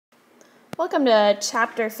Welcome to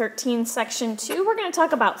Chapter 13, Section 2. We're going to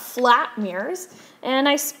talk about flat mirrors, and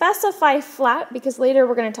I specify flat because later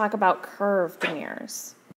we're going to talk about curved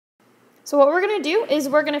mirrors. So what we're going to do is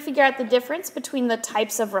we're going to figure out the difference between the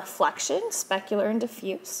types of reflection, specular and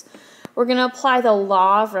diffuse. We're going to apply the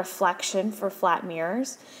law of reflection for flat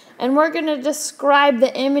mirrors, and we're going to describe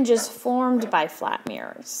the images formed by flat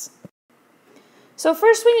mirrors. So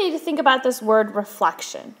first we need to think about this word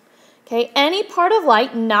reflection. Okay, any part of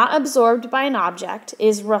light not absorbed by an object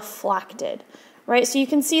is reflected, right? So you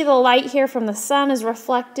can see the light here from the sun is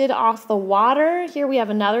reflected off the water. Here we have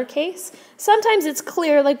another case. Sometimes it's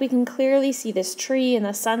clear, like we can clearly see this tree in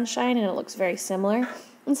the sunshine and it looks very similar.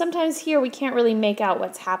 And sometimes here we can't really make out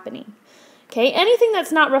what's happening. Okay, anything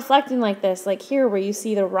that's not reflecting like this, like here where you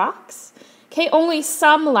see the rocks, okay, only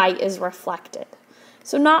some light is reflected.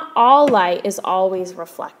 So not all light is always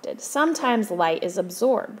reflected. Sometimes light is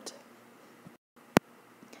absorbed.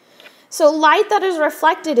 So light that is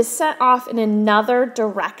reflected is sent off in another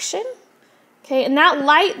direction, okay? And that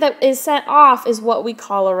light that is sent off is what we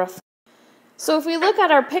call a reflection. So if we look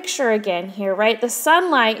at our picture again here, right? The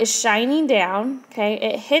sunlight is shining down, okay?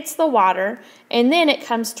 It hits the water, and then it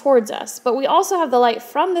comes towards us. But we also have the light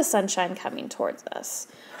from the sunshine coming towards us,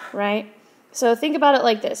 right? So think about it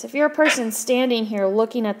like this. If you're a person standing here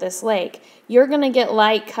looking at this lake, you're going to get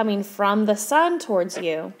light coming from the sun towards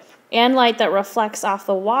you, and light that reflects off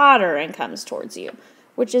the water and comes towards you,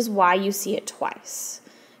 which is why you see it twice.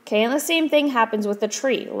 Okay, and the same thing happens with the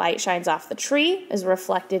tree. Light shines off the tree, is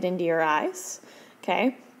reflected into your eyes,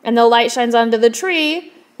 okay? And the light shines onto the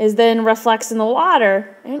tree, is then reflects in the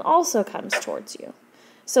water, and also comes towards you.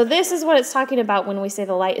 So this is what it's talking about when we say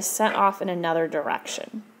the light is sent off in another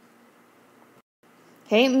direction.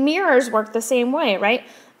 Okay, mirrors work the same way, right?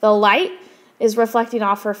 The light is reflecting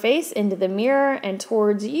off her face into the mirror and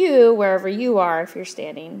towards you wherever you are if you're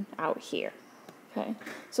standing out here. Okay,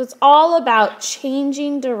 so it's all about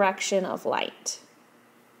changing direction of light.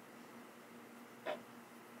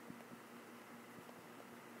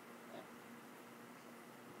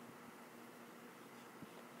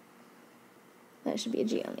 That should be a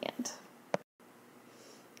G on the end.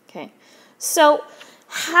 Okay, so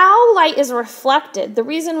how light is reflected, the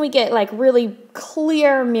reason we get like really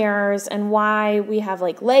clear mirrors and why we have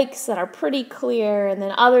like lakes that are pretty clear and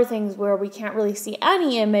then other things where we can't really see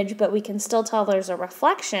any image but we can still tell there's a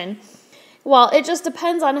reflection, well, it just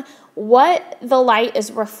depends on what the light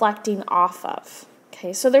is reflecting off of.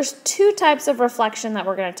 Okay, so there's two types of reflection that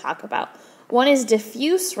we're going to talk about. One is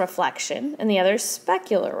diffuse reflection and the other is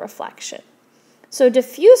specular reflection. So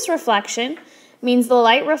diffuse reflection means the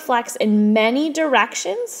light reflects in many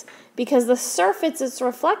directions because the surface it's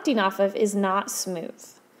reflecting off of is not smooth.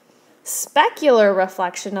 Specular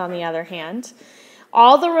reflection, on the other hand,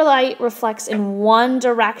 all the light reflects in one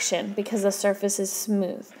direction because the surface is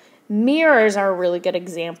smooth. Mirrors are a really good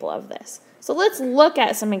example of this. So let's look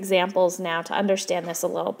at some examples now to understand this a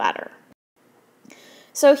little better.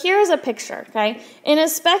 So here's a picture, okay? In a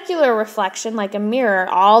specular reflection, like a mirror,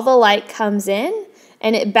 all the light comes in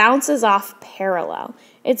and it bounces off parallel.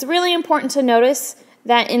 It's really important to notice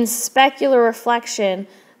that in specular reflection,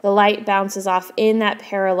 the light bounces off in that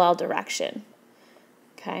parallel direction.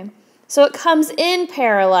 Okay, so it comes in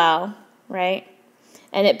parallel, right?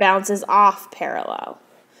 And it bounces off parallel.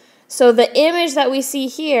 So the image that we see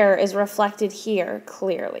here is reflected here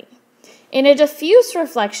clearly. In a diffuse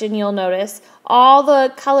reflection, you'll notice all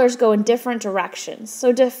the colors go in different directions.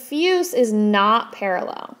 So diffuse is not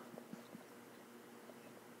parallel.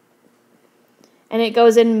 And it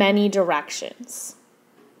goes in many directions.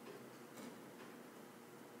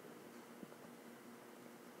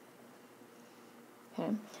 Okay.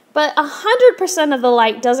 But 100% of the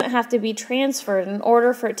light doesn't have to be transferred in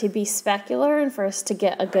order for it to be specular and for us to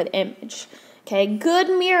get a good image. Okay, good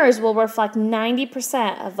mirrors will reflect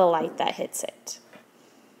 90% of the light that hits it.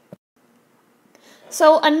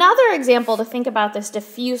 So another example to think about this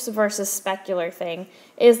diffuse versus specular thing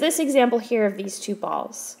is this example here of these two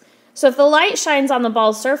balls. So if the light shines on the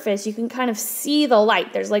ball's surface, you can kind of see the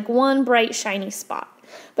light. There's like one bright shiny spot.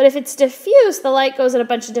 But if it's diffuse, the light goes in a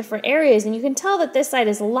bunch of different areas, and you can tell that this side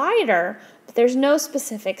is lighter, but there's no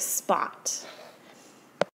specific spot.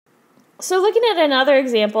 So looking at another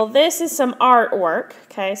example, this is some artwork.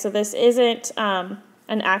 Okay, so this isn't an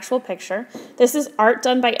actual picture. This is art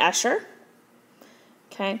done by Escher.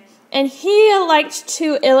 Okay, and he liked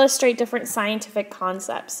to illustrate different scientific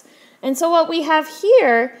concepts. And so what we have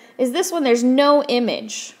here is this one, there's no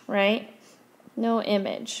image, right? No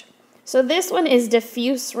image. So this one is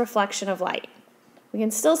diffuse reflection of light. We can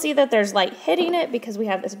still see that there's light hitting it because we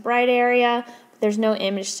have this bright area, but there's no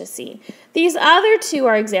image to see. These other two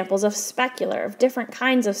are examples of specular, of different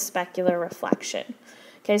kinds of specular reflection.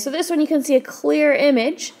 Okay, so this one you can see a clear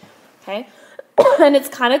image, okay? And it's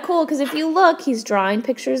kind of cool because if you look, he's drawing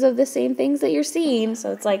pictures of the same things that you're seeing,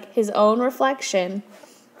 so it's like his own reflection,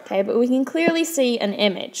 okay? But we can clearly see an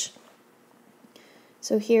image.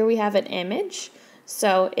 So here we have an image,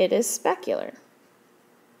 so it is specular.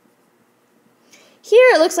 Here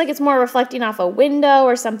it looks like it's more reflecting off a window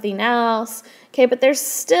or something else, okay, but there's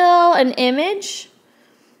still an image,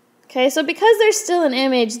 okay? So because there's still an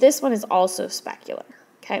image, this one is also specular,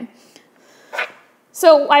 okay?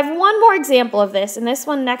 So I have one more example of this, and this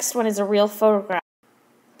one, next one, is a real photograph,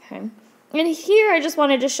 okay? And here I just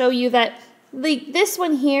wanted to show you that this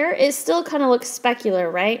one here, it still kind of looks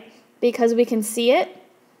specular, right? Because we can see it.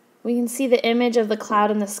 We can see the image of the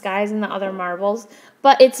cloud in the skies and the other marbles,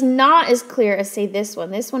 but it's not as clear as, say, this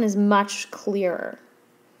one. This one is much clearer.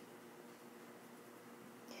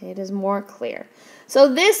 Okay, it is more clear.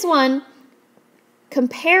 So this one,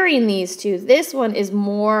 comparing these two, this one is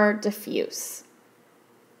more diffuse.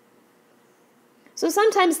 So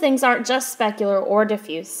sometimes things aren't just specular or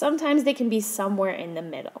diffuse. Sometimes they can be somewhere in the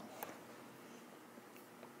middle.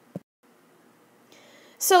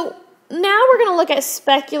 So now we're going to look at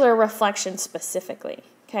specular reflection specifically,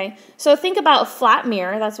 okay? So think about a flat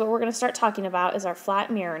mirror. That's what we're going to start talking about, is our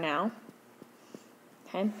flat mirror now,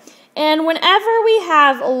 okay? And whenever we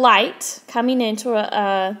have light coming into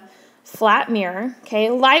a flat mirror,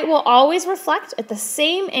 okay, light will always reflect at the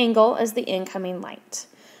same angle as the incoming light,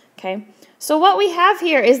 okay? So what we have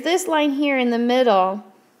here is this line here in the middle.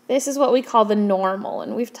 This is what we call the normal,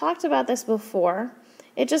 and we've talked about this before.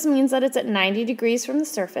 It just means that it's at 90 degrees from the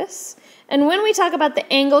surface. And when we talk about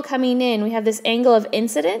the angle coming in, we have this angle of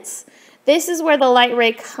incidence. This is where the light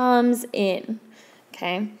ray comes in,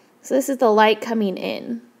 okay? So this is the light coming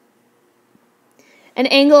in. An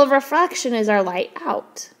angle of refraction is our light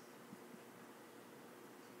out,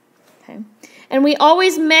 okay? And we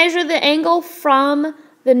always measure the angle from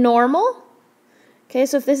the normal, okay?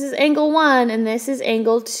 So if this is angle 1 and this is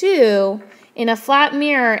angle 2, in a flat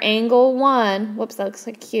mirror, angle 1, whoops, that looks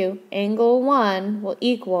like Q, angle 1 will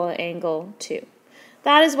equal angle 2.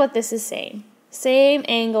 That is what this is saying. Same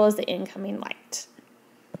angle as the incoming light.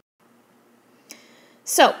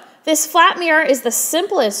 So, this flat mirror is the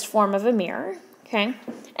simplest form of a mirror, okay?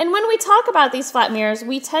 And when we talk about these flat mirrors,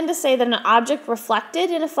 we tend to say that an object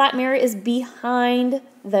reflected in a flat mirror is behind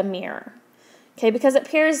the mirror, okay? Because it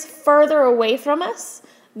appears further away from us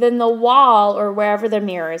than the wall or wherever the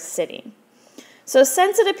mirror is sitting. So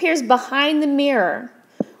since it appears behind the mirror,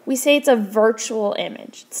 we say it's a virtual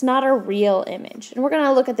image. It's not a real image. And we're going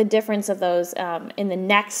to look at the difference of those in the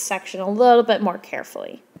next section a little bit more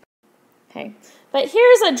carefully. Okay, but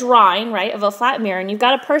here's a drawing, right, of a flat mirror, and you've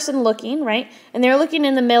got a person looking, right, and they're looking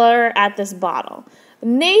in the mirror at this bottle.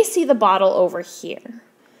 And they see the bottle over here,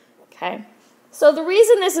 okay? So the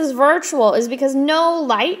reason this is virtual is because no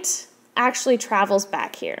light actually travels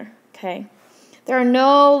back here, okay? There are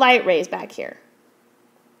no light rays back here.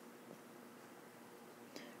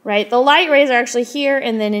 Right? The light rays are actually here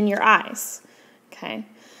and then in your eyes, okay?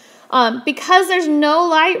 Because there's no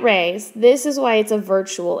light rays, this is why it's a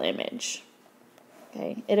virtual image,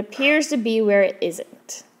 okay? It appears to be where it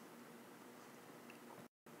isn't,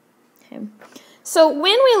 okay? So when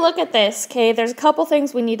we look at this, okay, there's a couple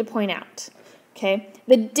things we need to point out, okay?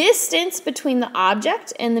 The distance between the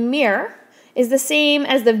object and the mirror is the same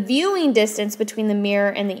as the viewing distance between the mirror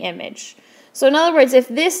and the image. So in other words, if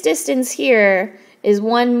this distance here is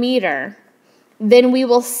 1 meter, then we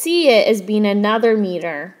will see it as being another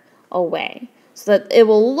meter away, so that it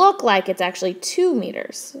will look like it's actually 2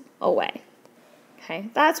 meters away. Okay,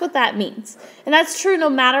 that's what that means. And that's true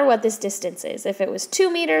no matter what this distance is. If it was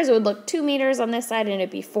 2 meters, it would look 2 meters on this side and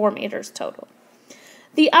it'd be 4 meters total.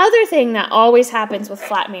 The other thing that always happens with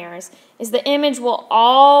flat mirrors is the image will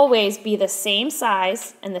always be the same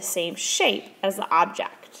size and the same shape as the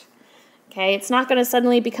object. Okay, it's not going to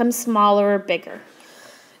suddenly become smaller or bigger.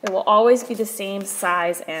 It will always be the same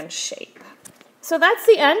size and shape. So that's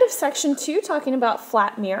the end of section 2, talking about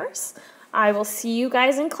flat mirrors. I will see you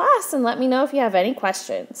guys in class, and let me know if you have any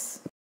questions.